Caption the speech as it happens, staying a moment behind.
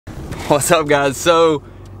What's up, guys? So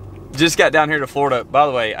just got down here to Florida. By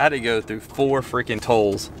the way, I had to go through 4 freaking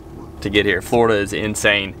tolls to get here. Florida is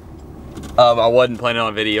insane. I wasn't planning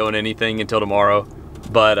on videoing anything until tomorrow,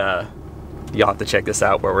 but y'all have to check this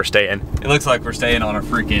out where we're staying. It looks like we're staying on a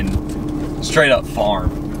freaking straight up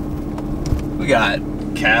farm. We got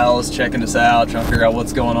cows checking us out, trying to figure out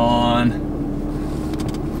what's going on.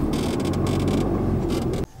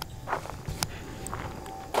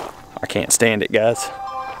 I can't stand it, guys.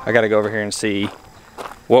 I gotta go over here and see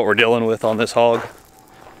what we're dealing with on this hog.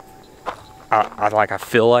 I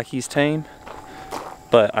feel like he's tame,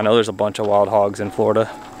 but I know there's a bunch of wild hogs in Florida.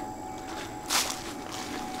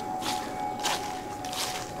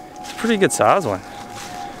 It's a pretty good size one.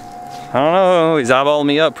 I don't know, he's eyeballing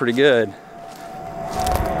me up pretty good.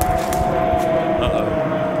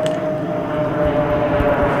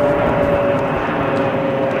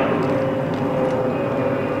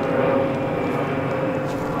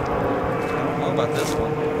 About this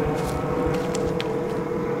one.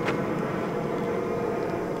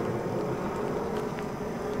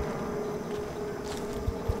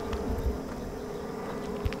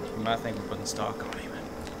 I think we're putting stock on him. I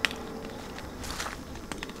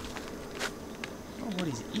don't know what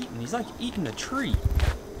he's eating. He's like eating a tree.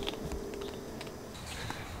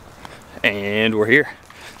 And we're here.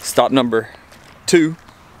 Stop number 2.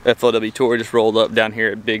 FLW Tour just rolled up down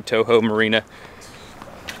here at Lake Toho Marina.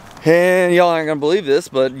 And y'all aren't gonna believe this,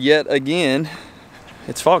 but yet again,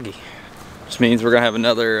 it's foggy. Which means we're gonna have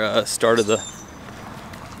another start of the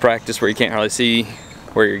practice where you can't hardly see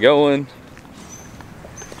where you're going,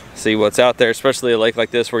 see what's out there, especially a lake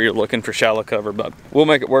like this where you're looking for shallow cover, but we'll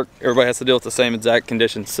make it work. Everybody has to deal with the same exact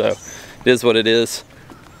conditions, so it is what it is.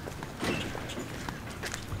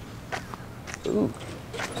 Ooh.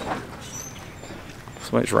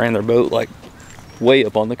 Somebody's ran their boat like way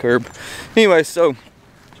up on the curb. Anyway, so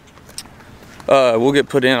we'll get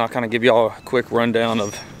put in. I'll kind of give y'all a quick rundown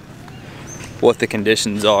of what the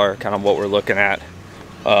conditions are, kind of what we're looking at.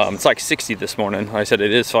 It's like 60 this morning. Like I said,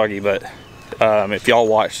 it is foggy, but if y'all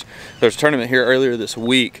watched, there's a tournament here earlier this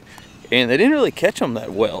week, and they didn't really catch them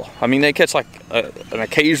that well. I mean, they catch like an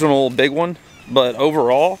occasional big one, but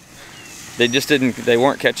overall, they just didn't, they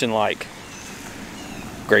weren't catching like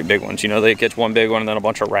great big ones. You know, they catch one big one and then a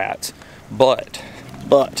bunch of rats. But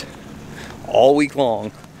all week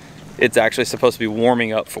long, it's actually supposed to be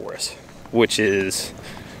warming up for us, which is,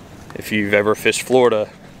 if you've ever fished Florida,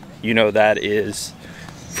 you know that is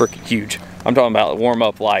freaking huge. I'm talking about warm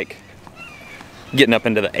up like getting up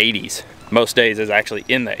into the 80s. Most days is actually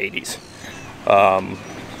in the 80s.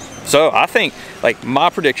 So I think, like, my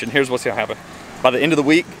prediction, here's what's gonna happen. By the end of the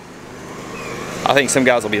week, I think some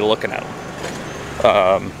guys will be looking at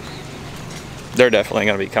them. They're definitely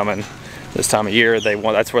gonna be coming this time of year.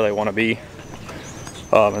 That's where they wanna be.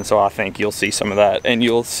 And so I think you'll see some of that, and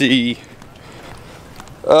you'll see,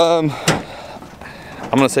 I'm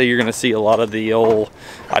gonna say you're gonna see a lot of the old,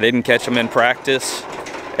 I didn't catch them in practice,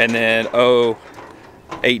 and then, oh,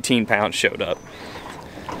 18 pounds showed up.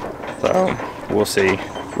 So we'll see.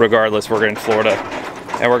 Regardless, we're in Florida,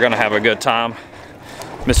 and we're gonna have a good time.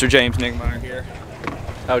 Mr. James Nigmeyer here.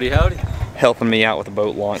 Howdy, howdy. Helping me out with the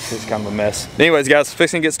boat launch. It's kind of a mess. Anyways, guys,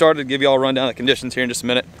 fixing to get started. Give y'all a rundown of the conditions here in just a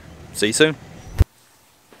minute. See you soon.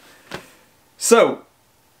 So,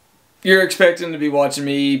 you're expecting to be watching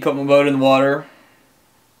me put my boat in the water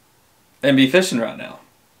and be fishing right now.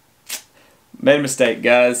 Made a mistake,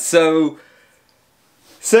 guys. So,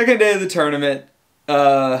 second day of the tournament,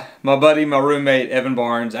 my buddy, my roommate, Evan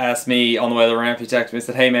Barnes, asked me on the way to the ramp. He texted me and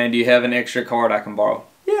said, "Hey man, do you have an extra card I can borrow?"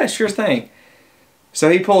 Yeah, sure thing.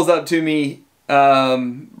 So he pulls up to me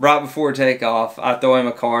right before takeoff. I throw him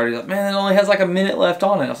a card. He's like, "Man, it only has like a minute left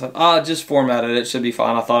on it." I was like, "Ah, just format it. It should be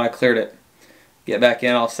fine." I thought I cleared it. Get back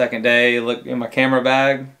in off second day, look in my camera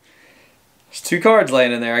bag. There's 2 cards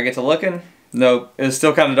laying in there. I get to looking. Nope. It was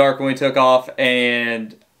still kind of dark when we took off,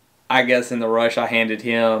 and I guess in the rush I handed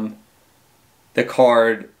him the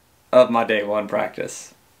card of my day 1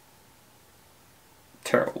 practice.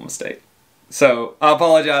 Terrible mistake. So I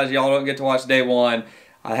apologize. Y'all don't get to watch day 1.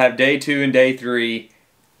 I have day 2 and day 3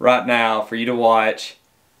 right now for you to watch.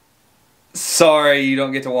 Sorry you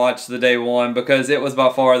don't get to watch the day 1 because it was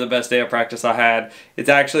by far the best day of practice I had. It's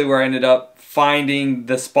actually where I ended up finding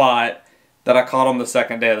the spot that I caught on the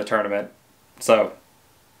second day of the tournament. So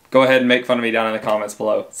go ahead and make fun of me down in the comments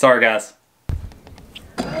below. Sorry, guys.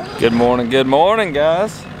 Good morning,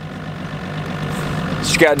 guys.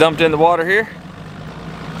 Just got dumped in the water here.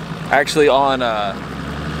 Actually on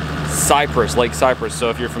Cypress, Lake Cypress. So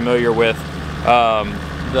if you're familiar with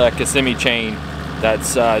the Kissimmee chain,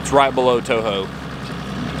 that's it's right below Toho.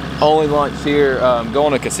 Only launched here,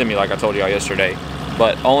 going to Kissimmee like I told y'all yesterday,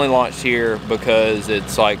 but only launched here because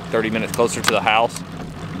it's like 30 minutes closer to the house,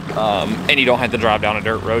 and you don't have to drive down a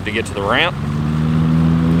dirt road to get to the ramp.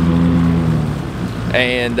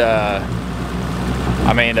 And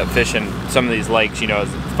I may end up fishing some of these lakes, you know, as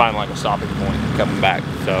find like a stopping point and coming back.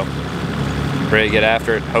 So ready to get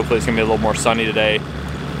after it. Hopefully it's gonna be a little more sunny today.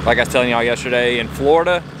 Like I was telling y'all yesterday, in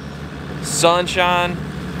Florida, sunshine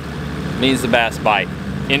means the bass bite.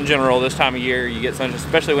 In general, this time of year, you get sunshine,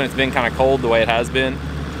 especially when it's been kind of cold the way it has been.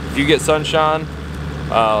 If you get sunshine,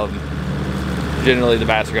 generally the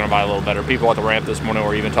bass are gonna bite a little better. People at the ramp this morning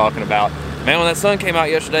were even talking about, man, when that sun came out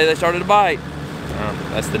yesterday, they started to bite.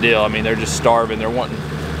 That's the deal. I mean, they're just starving. They're wanting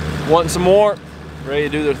some more, ready to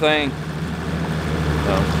do their thing.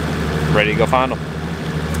 So, ready to go find them.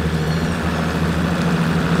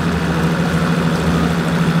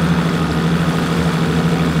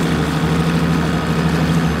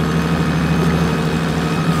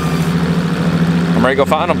 I'm ready to go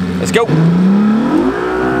find them. Let's go.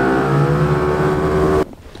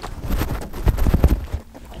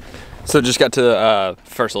 So just got to the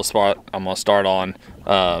first little spot I'm gonna start on.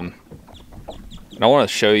 And I want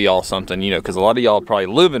to show y'all something, you know, because a lot of y'all probably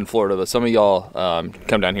live in Florida, but some of y'all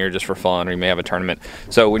come down here just for fun, or you may have a tournament.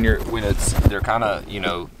 So when they're kind of, you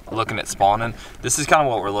know, looking at spawning, this is kind of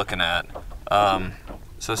what we're looking at.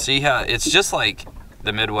 So see how it's just like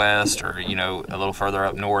the Midwest, or, you know, a little further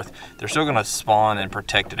up north, they're still going to spawn in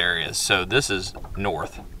protected areas. So this is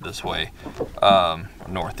north this way,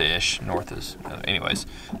 north-ish, north is, anyways.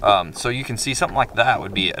 So you can see something like that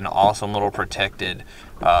would be an awesome little protected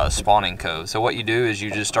spawning cove. So what you do is you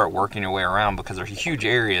just start working your way around, because there's huge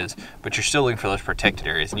areas, but you're still looking for those protected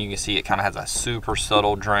areas. And you can see it kind of has a super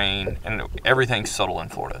subtle drain, and everything's subtle in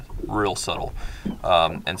Florida, real subtle.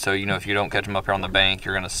 And so, you know, if you don't catch them up here on the bank,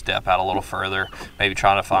 you're going to step out a little further, maybe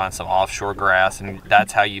trying to find some offshore grass, and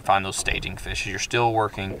that's how you find those staging fish. You're still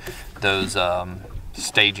working those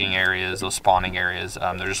staging areas, those spawning areas.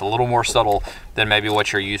 They're just a little more subtle than maybe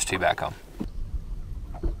what you're used to back home.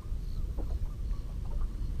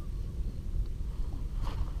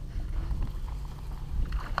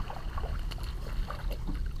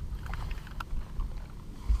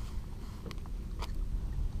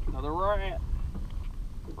 Another rat.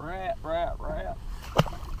 Rat.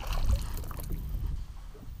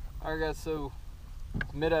 Alright guys, so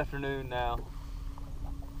it's mid-afternoon now,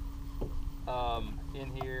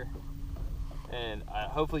 in here, and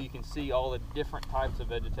hopefully you can see all the different types of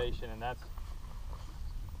vegetation, and that's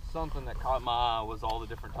something that caught my eye, was all the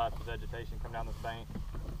different types of vegetation come down this bank.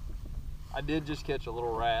 I did just catch a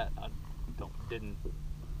little rat. I didn't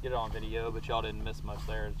get it on video, but y'all didn't miss much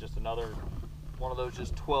there. It's just another one of those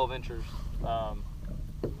just 12 inchers that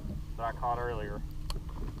I caught earlier.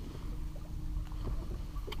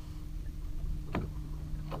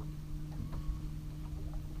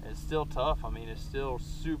 It's still tough. I mean, it's still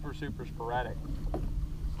super sporadic.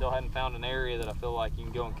 Still hadn't found an area that I feel like you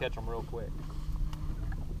can go and catch them real quick.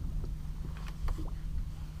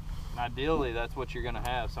 And ideally, that's what you're gonna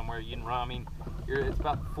have, somewhere you can run. I mean, it's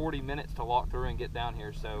about 40 minutes to walk through and get down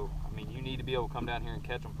here, so I mean, you need to be able to come down here and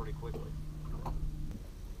catch them pretty quickly.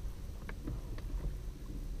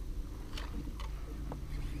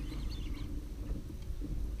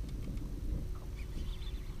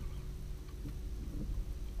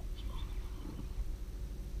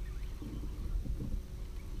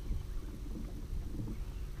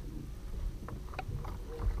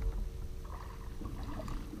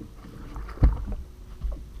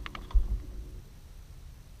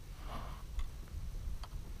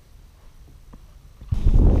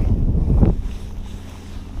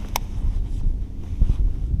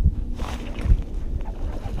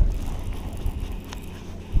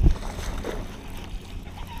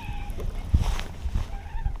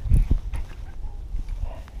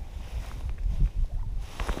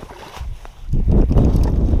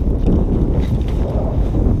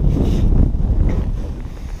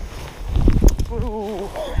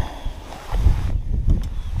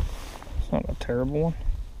 Terrible one.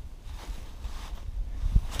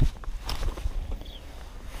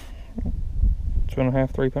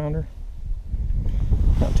 2.5, 3 pounder.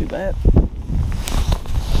 Not too bad.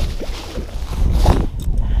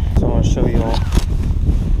 So I'm gonna show you all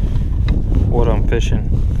what I'm fishing.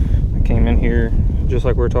 I came in here just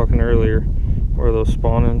like we were talking earlier, where those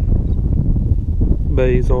spawning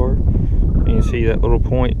bays are. And you see that little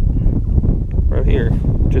point right here.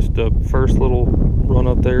 Just the first little run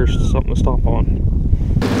up there is something to stop on.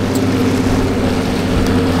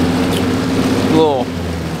 Little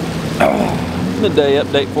midday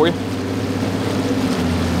update for you.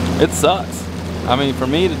 It sucks. I mean, for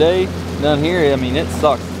me today, down here, I mean, it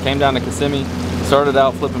sucks. Came down to Kissimmee, started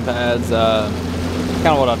out flipping pads. Kind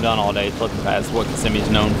of what I've done all day, flipping pads, what Kissimmee's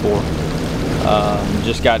known for.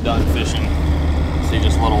 Just got done fishing. See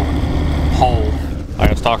this little hole, like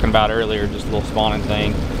I was talking about earlier, just a little spawning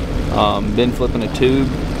thing. Been flipping a tube.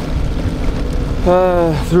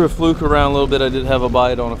 Threw a fluke around a little bit. I did have a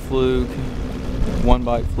bite on a fluke. One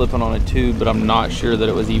bite flipping on a tube, but I'm not sure that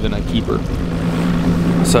it was even a keeper.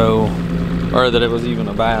 So, or that it was even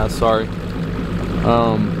a bass, sorry.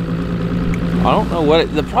 I don't know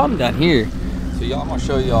what the problem down here. So y'all, I'm gonna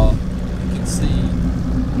show y'all. You can see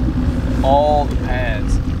all the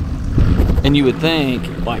pads. And you would think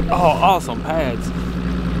like, oh, awesome pads.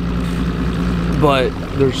 But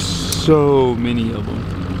there's so many of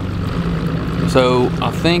them. So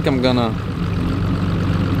I think I'm gonna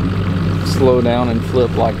slow down and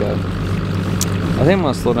flip like a, I think I'm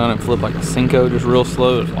gonna slow down and flip like a Cinco, just real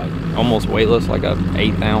slow. It's like almost weightless, like a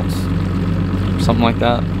 1/8 ounce, something like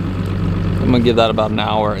that. I'm gonna give that about an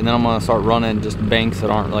hour, and then I'm gonna start running just banks that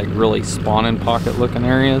aren't like really spawning pocket looking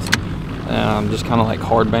areas. Just kind of like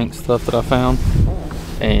hard bank stuff that I found,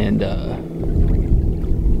 and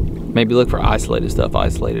maybe look for isolated stuff,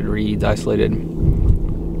 isolated reeds, isolated.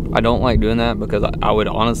 I don't like doing that because I would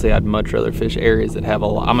honestly, I'd much rather fish areas that have a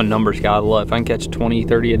lot. I'm a numbers guy. I love, if I can catch 20,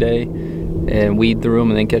 30 a day and weed through them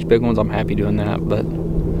and then catch big ones, I'm happy doing that. But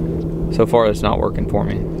so far it's not working for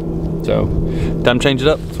me. So time to change it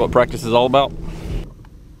up. That's what practice is all about.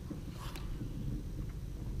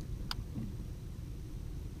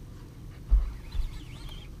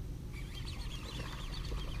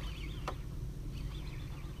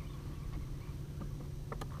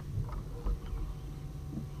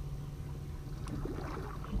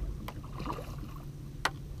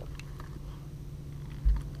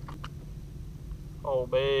 Oh,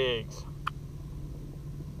 bigs.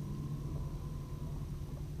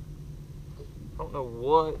 I don't know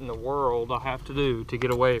what in the world I have to do to get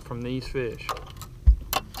away from these fish.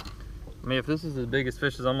 I mean, if this is the biggest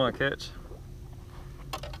fish as I'm gonna catch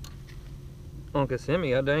on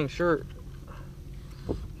Kissimmee, I dang sure.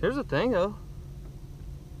 Here's the thing though.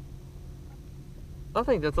 I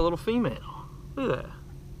think that's a little female. Look at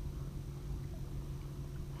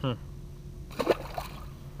that.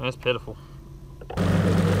 That's pitiful.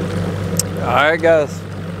 Alright guys,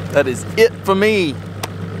 that is it for me.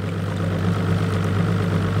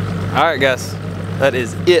 Alright guys, that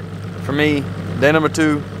is it for me. Day number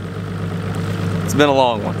 2. It's been a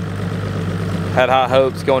long one. Had high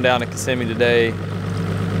hopes going down to Kissimmee today,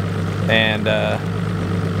 and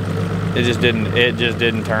it just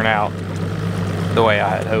didn't turn out the way I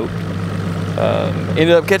had hoped.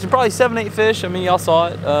 Ended up catching probably 7-8 fish. I mean, y'all saw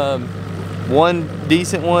it. One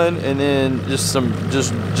decent one, and then just some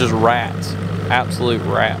just rats, absolute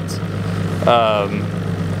rats. I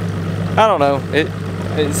don't know.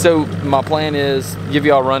 So my plan is give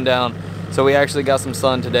y'all a rundown. So we actually got some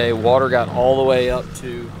sun today. Water got all the way up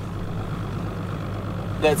to,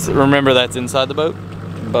 remember that's inside the boat,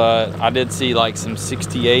 but I did see like some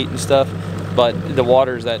 68 and stuff. But the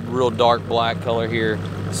water's that real dark black color here,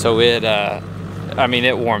 so it I mean,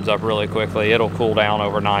 it warms up really quickly. It'll cool down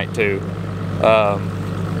overnight too.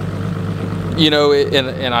 You know,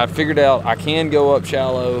 and I figured out I can go up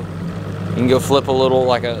shallow and go flip a little,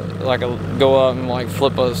 like a go up and like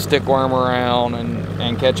flip a stick worm around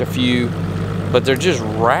and catch a few, but they're just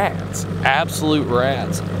rats, absolute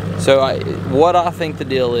rats. So what I think the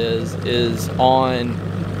deal is on,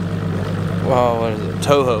 well, what is it,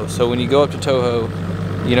 Toho. So when you go up to Toho,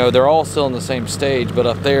 you know, they're all still in the same stage, but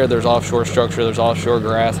up there's offshore structure, there's offshore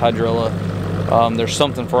grass, hydrilla. There's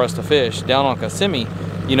something for us to fish. Down on Kissimmee,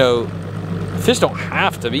 you know, fish don't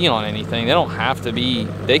have to be on anything. They don't have to be,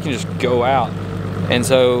 they can just go out. And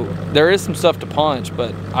so there is some stuff to punch,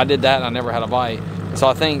 but I did that and I never had a bite. So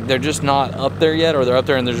I think they're just not up there yet, or they're up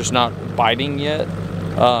there and they're just not biting yet.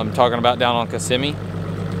 Talking about down on Kissimmee.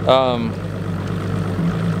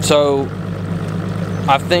 So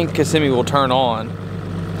I think Kissimmee will turn on.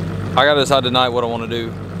 I gotta decide tonight what I want to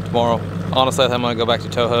do tomorrow. Honestly, I think I'm gonna go back to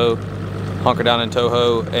Toho, hunker down in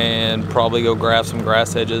Toho, and probably go grab some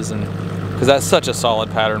grass edges, and because that's such a solid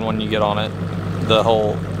pattern when you get on it, the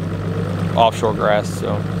whole offshore grass.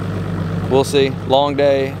 So we'll see. Long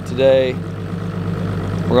day today.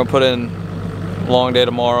 We're gonna put in long day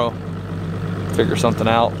tomorrow. Figure something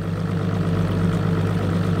out.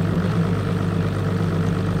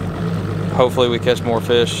 Hopefully we catch more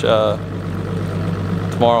fish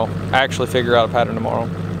tomorrow. Actually figure out a pattern tomorrow.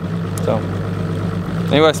 So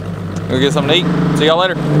anyways, we'll get something to eat. See y'all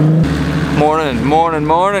later.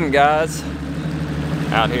 Morning guys.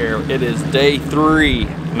 Out here, it is day 3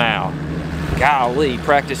 now. golly,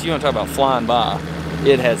 practice, you want to talk about flying by.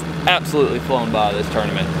 It has absolutely flown by this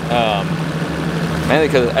tournament. Mainly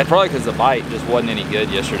probably because the bite just wasn't any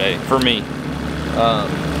good yesterday for me.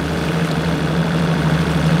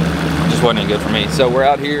 Just wasn't any good for me. So we're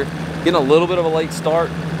out here getting a little bit of a late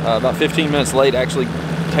start, about 15 minutes late actually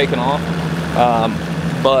taking off.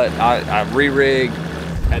 But I re-rigged,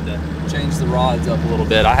 had to change the rods up a little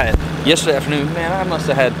bit. I had, yesterday afternoon, man, I must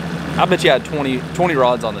have had, I bet you I had 20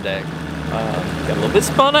 rods on the deck. Got a little bit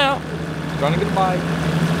spun out, trying to get a bite.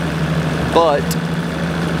 But,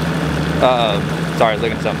 sorry, I was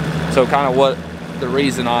looking at something. So kind of what, the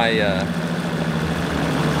reason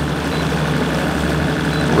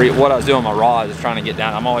what I was doing with my rods is trying to get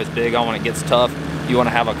down. I'm always big on when it gets tough, you want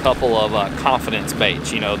to have a couple of confidence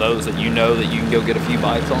baits, you know, those that you know that you can go get a few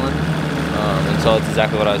bites on. And so that's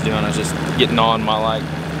exactly what I was doing. I was just getting on my, like,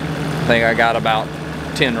 I think I got about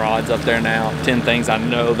 10 rods up there now, 10 things I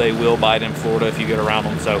know they will bite in Florida if you get around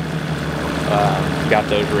them. So got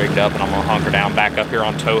those rigged up, and I'm gonna hunker down back up here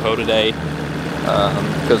on Toho today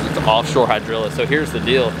because it's offshore hydrilla. So here's the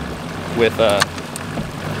deal with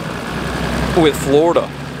Florida.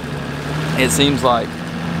 It seems like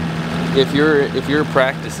if you're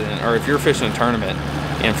practicing or if you're fishing a tournament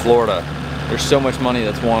in Florida, there's so much money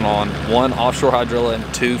that's won on one, offshore hydrilla,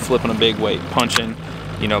 and two, flipping a big weight, punching,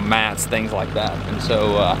 you know, mats, things like that. And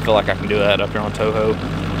so I feel like I can do that up here on Toho.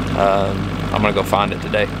 I'm gonna go find it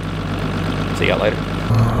today. See y'all later.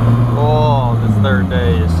 Oh, this third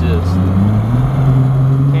day is just,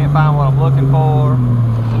 can't find what I'm looking for.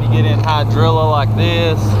 When you get in hydrilla like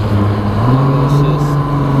this, it's just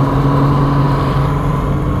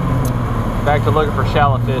back to looking for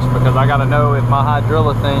shallow fish, because I gotta know if my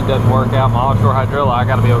hydrilla thing doesn't work out, my offshore hydrilla, I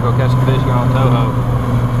gotta be able to go catch some fish here on Toho.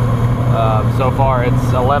 So far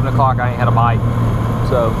it's 11 o'clock, I ain't had a bite.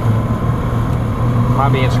 So, might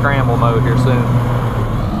be in scramble mode here soon.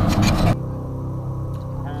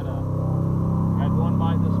 Had one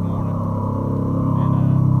bite this morning, and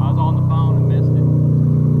I was on the phone and missed it.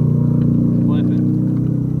 Flipping.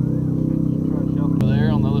 Try to shelf over there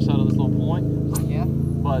on the other side of this little point. Yeah.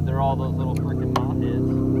 But they're all those little freaking motheads.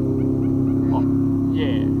 Well,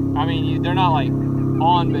 yeah. I mean, they're not like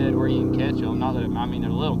on bed where you can catch them. Not that, I mean,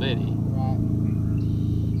 they're little bitty. Right.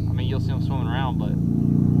 I mean, you'll see them swimming around, but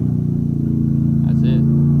that's it.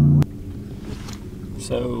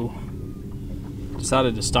 So,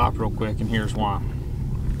 decided to stop real quick, and here's why.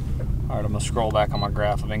 All right, I'm gonna scroll back on my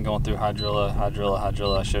graph. I've been going through hydrilla.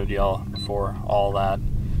 I showed y'all before. All that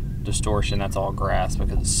distortion, that's all grass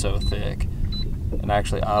because it's so thick. And I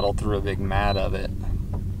actually idled through a big mat of it,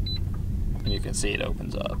 and you can see it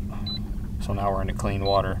opens up. So now we're into clean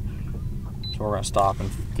water. So we're gonna stop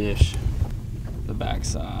and fish the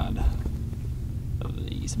backside of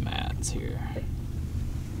these mats here.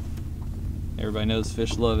 Everybody knows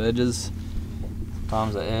fish love edges.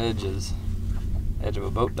 Sometimes the edge is edge of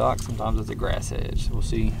a boat dock, sometimes it's a grass edge. So we'll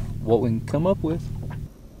see what we can come up with.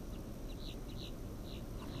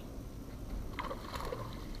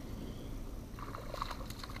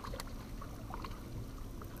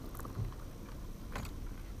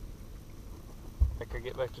 I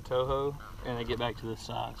get back to Toho and I get back to this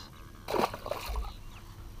size.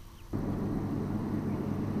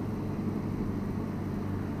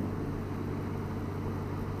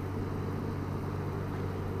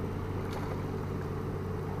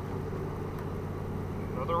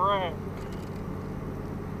 Another rat.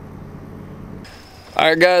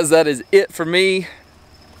 Alright guys, that is it for me.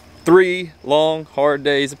 3 long, hard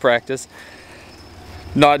days of practice.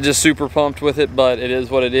 Not just super pumped with it, but it is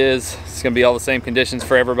what it is. It's gonna be all the same conditions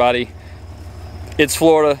for everybody. It's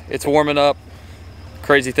Florida, it's warming up.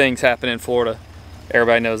 Crazy things happen in Florida.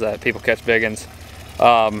 Everybody knows that, people catch big ones.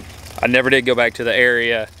 I never did go back to the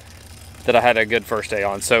area that I had a good first day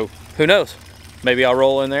on, so who knows? Maybe I'll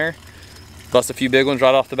roll in there, bust a few big ones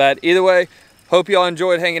right off the bat. Either way, hope y'all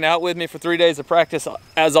enjoyed hanging out with me for 3 days of practice.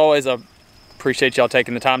 As always, I appreciate y'all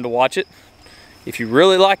taking the time to watch it. If you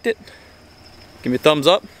really liked it, give me a thumbs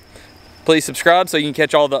up. Please subscribe so you can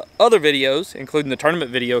catch all the other videos, including the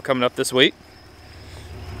tournament video coming up this week.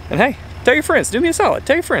 And hey, tell your friends, do me a solid,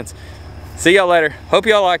 tell your friends. See y'all later, hope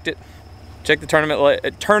y'all liked it. Check the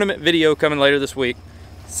tournament video coming later this week.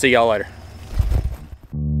 See y'all later.